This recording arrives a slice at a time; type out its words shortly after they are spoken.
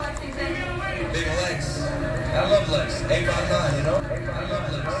I love Lex. 859, you know? I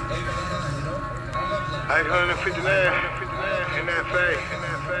love Lex. 859, you know? I love Lex. 859, NFA,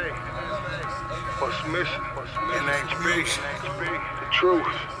 what's missing? NHB, the truth.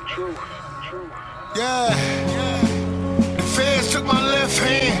 Yeah. The feds took my left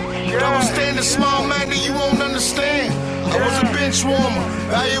hand. Don't stand a small man that you won't understand. I was a bench warmer,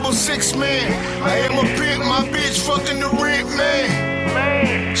 valuable 6 man. I am a pimp, my bitch fucking the rent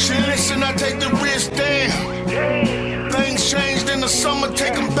man. She listen, I take the risk down. Things changed in the summer,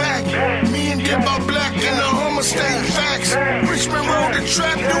 take them back. Me and Dip are black in the Hummer state facts. Richmond Road the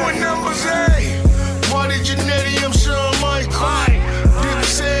trap doing numbers, hey. Party Genetti, I'm sure I might cry. Dip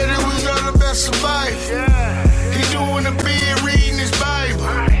said that we got the best survive. He doing a bid, reading his Bible.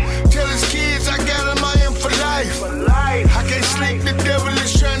 Tell his kids I got him, I am for life. I can't sleep, the devil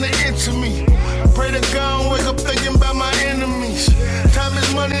is trying to enter me. I pray to God, wake up thinking about my enemies. Time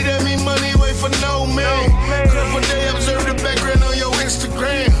is money, that mean money, wait for no man. Careful day, observe the background on your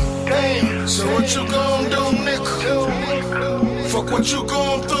Instagram. Damn, so what you gon' do, nigga? Fuck what you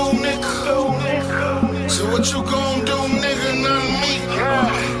gon' do, nigga. So what you gon' do, nigga, not me.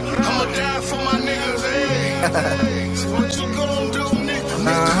 I'ma die for my niggas, hey. So what you gon' do, nigga?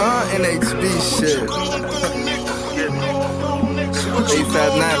 NHB shit.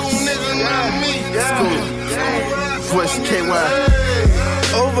 859. School. Voice KY.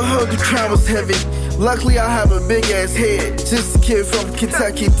 Overheard the crowd was heavy. Luckily I have a big ass head. Just a kid from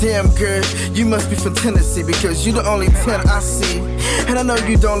Kentucky, damn girl. You must be from Tennessee because you the only 10 I see. And I know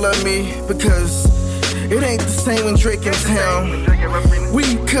you don't love me because it ain't the same when Drake in town.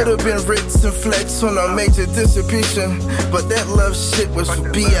 We could've been Ritz and Flex on a major distribution, but that love shit was for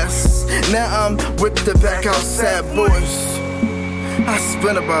BS. Now I'm with the back outside boys. I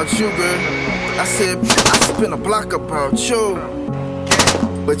spin about you, girl. I said I spin a block about you,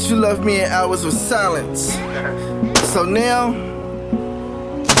 but you love me in hours of silence. So now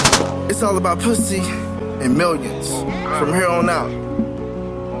it's all about pussy and millions from here on out.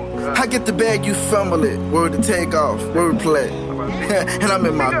 I get the bag, you fumble it. Word to take off, word play. And I'm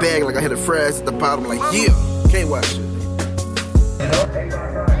in my bag like I hit a fries at the bottom, like, yeah, can't watch it.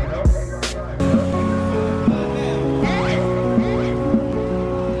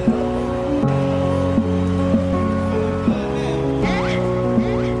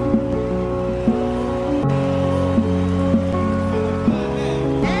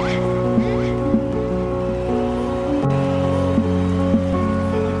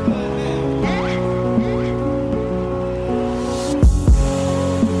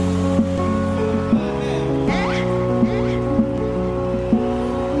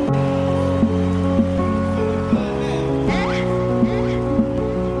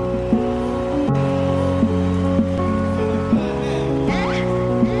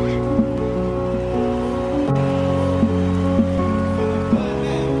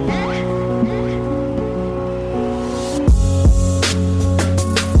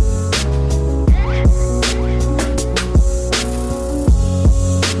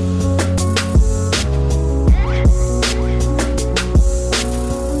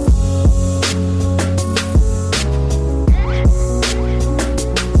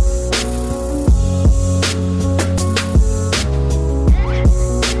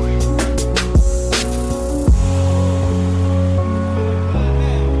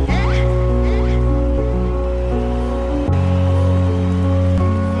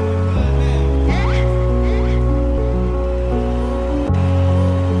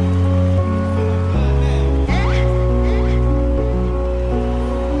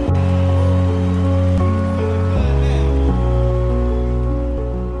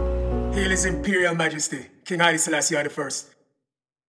 His Imperial Majesty, King Haile Selassie I the First.